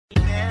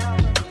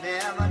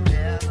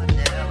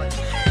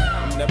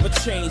never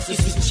change, this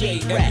is J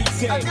every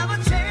day.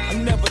 I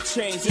never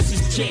change, this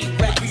is J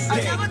every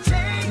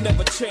day.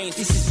 Never change,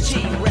 this is J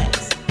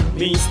Rex.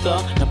 Mister,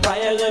 na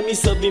praia me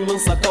sabe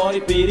mansa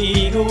corre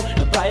perigo.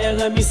 Na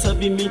praia me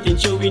sabe me tem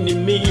teu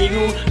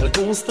inimigo.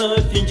 Alguns estão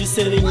a fim de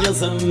serem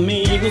meus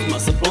amigos,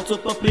 mas são pronto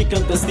para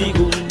aplicar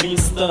castigo.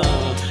 Mister,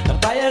 na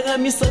praia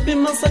me sabe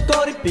mansa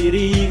corre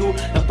perigo.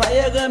 Na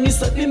praia me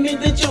sabe me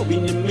tem teu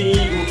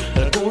inimigo.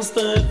 Alguns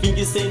estão a fim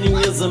de serem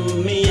meus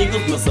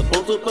amigos, mas são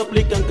pronto para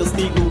aplicar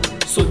castigo.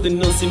 Sol de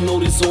nasce no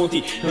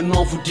horizonte, é um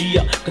novo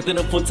dia.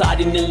 Cada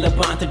vontade nem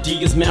levanta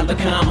dias, merda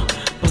cama.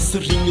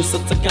 Passarinho se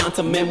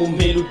canta mesmo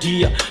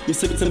melodia. Me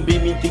sabe também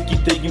me tem que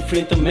ter em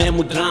frente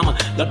mesmo drama.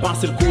 Larvar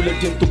circula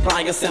dentro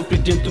praia, sempre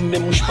dentro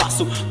mesmo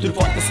espaço. Tu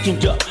volta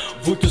esquina,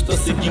 muitos estão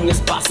seguindo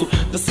espaço.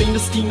 Descem na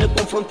esquina,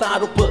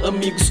 confrontaram para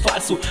amigos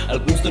falsos.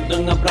 Alguns te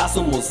dão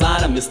abraço,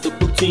 Mozart, Mr.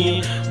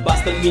 Putin.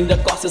 Basta linda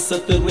costa, se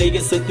te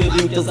rega, se te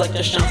rintas. Há que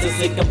a chance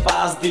é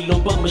capaz de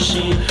lombar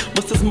machine.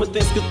 Mas se me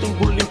tens que te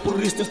bolim, por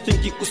isso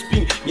tens tem que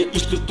cuspir. Minha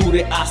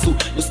estrutura é aço,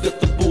 eu sei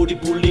que te pôr e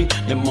bolim.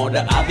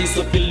 Memória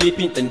avisa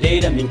Felipe,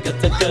 entender a mim que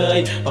te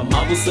cai. Para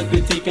mal você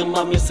critica,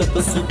 mas minha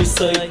seta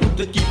subissei.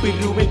 Puta que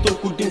peru, então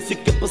cudência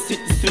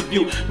capacete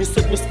serviu. Me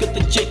sabe que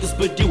te checas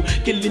pediu.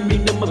 Que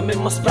elimina-me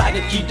mesmo as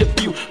pragas que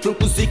debiu.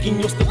 Francos e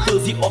guinhos te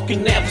fazia, ó que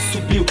neve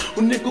subiu.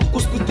 O nego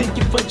cusco tem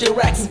que fazer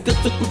Rex que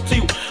te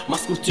curtiu.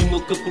 Mas curtinho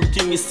que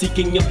curtinho, esse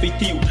quem é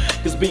feitio.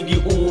 Que se bem de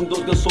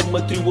dois só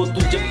matriu.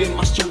 Outro já bem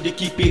mais show de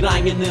que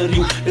piranha na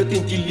rio. Eu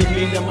tento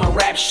eliminar my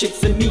rap shit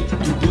sem mim,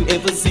 tudo é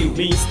vazio.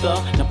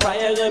 Mister, na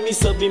praia me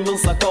sabe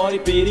mansa corre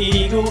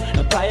perigo.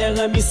 Na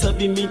praia me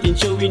sabe me tem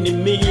teu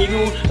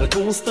inimigo.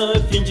 Alguns estão a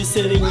fim de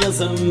serem meus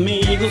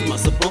amigos,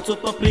 mas são pronto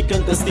para aplicar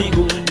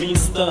castigo.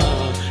 Mister,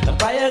 na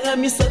praia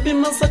me sabe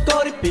mansa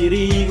corre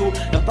perigo.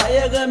 Na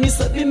praia me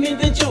sabe me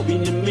tem teu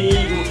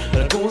inimigo.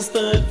 Alguns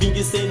estão a fim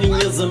de serem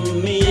meus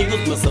amigos,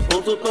 mas são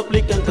pronto para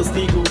aplicar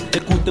castigo.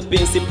 Escuta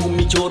bem sempre o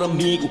melhor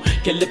amigo,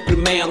 que ele é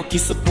primeiro que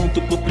se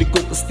pronto para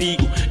aplicar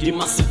castigo. De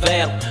mais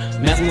severo,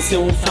 mesmo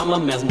sem fama,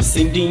 mesmo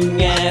sem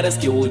dinheiro.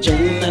 Que hoje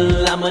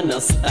na lama não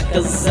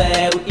estaca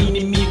zero.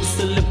 Inimigo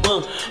se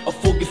levanta a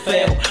fogo e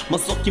ferro,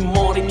 mas só que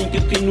morre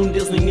ninguém tem um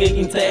Deus,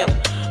 ninguém inteiro.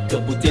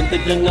 Cabo tenta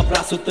dar um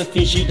abraço, tá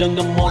fingindo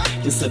amor.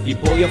 Quem sabe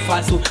boy é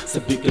falso,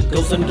 sabe que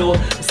causa dor.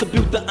 Sabe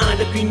o da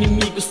anda que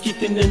inimigos que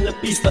tem na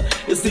pista.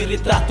 Esse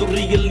retrato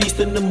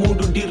realista no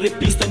mundo de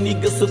repista.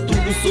 Nigga se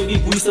tudo sou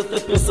egoísta, tá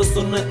pensa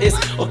só na S.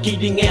 Ok,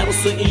 dinheiro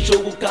se em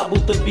jogo, cabo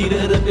tá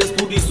virar a vez.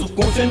 Por isso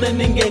confia em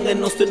ninguém, a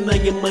nossa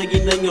nem a mãe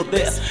nem a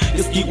dez.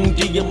 Esse que um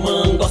dia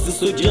man, gosta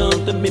de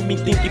adianta. Também me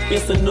tem que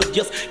pensar no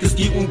dias. Esse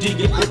que um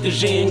dia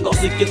proteger,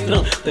 gosta que é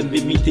tram.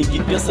 Também me tem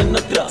que pensar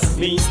na trás.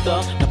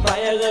 Mister, na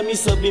praia me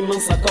sabe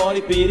mansa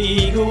corre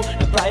perigo.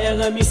 Na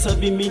praia me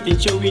sabe me tem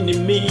teu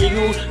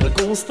inimigo.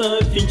 Alguns estão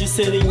a fim de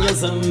serem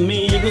meus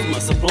amigos,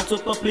 mas são pronto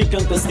para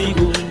aplicar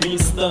castigo.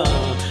 Mister,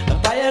 na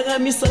praia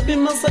me sabe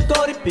mansa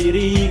corre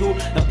perigo.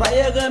 Na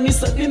praia me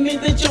sabe me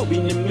tem teu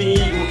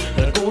inimigo.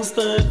 Alguns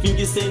estão a fim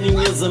de serem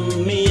meus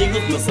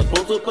amigos, mas são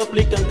pronto para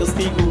aplicar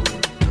castigo.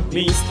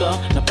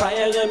 Mister, na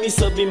praia me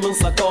sabe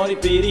mansa corre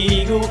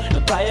perigo.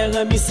 Na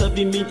praia me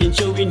sabe me tem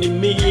teu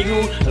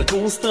inimigo.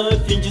 Alguns estão a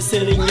fim de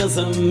serem meus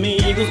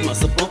amigos, mas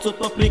são pronto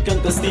para aplicar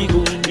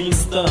castigo.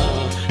 Mister,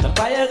 na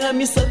praia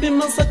me sabe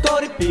mansa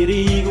corre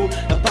perigo.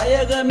 Na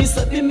praia me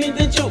sabe me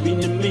tem teu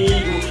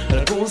inimigo.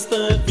 Alguns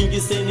estão a fim de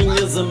serem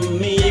meus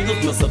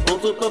amigos, mas são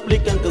pronto para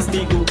aplicar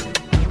castigo.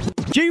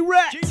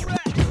 J-Rex!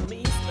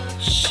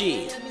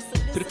 Shit,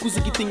 percusa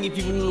que tenha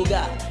vivo no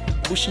lugar.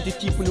 Puxa de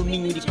tipo no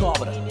ninho de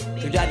cobra.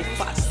 Verdade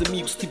falsos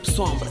amigos tipo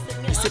sombra.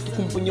 Você te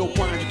acompanhou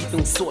quando que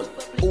tem sol.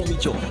 Ou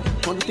melhor,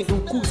 quando tem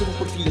concurso vou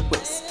partilhar com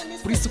esse.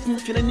 Por isso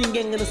confia em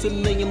ninguém, a não ser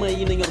nem a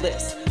mãe nem a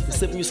dez. Eu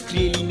sei meus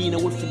cria elimina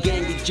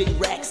Wolfgang e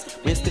J-Rex.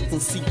 Mas te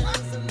consigo,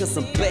 cause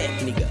I'm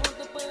back, nigga.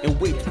 And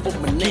wait for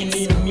my next.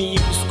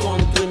 Inimigos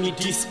contra me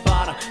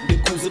dispara. De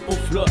coisa por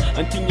flor,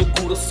 antinha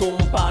coração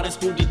para.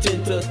 Explodir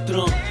tenta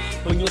tram.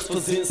 Banhos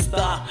fazem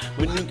star,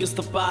 mas nunca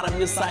está para.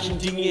 Mensagem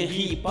de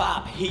hip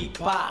hop, hip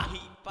hop.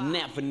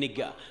 Never,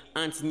 nigga.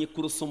 Antes minha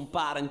coração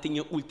para,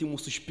 antinha último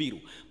suspiro.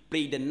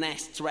 Play the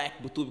next track,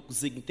 but tudo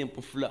cozigo em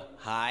tempo flor.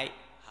 Hi.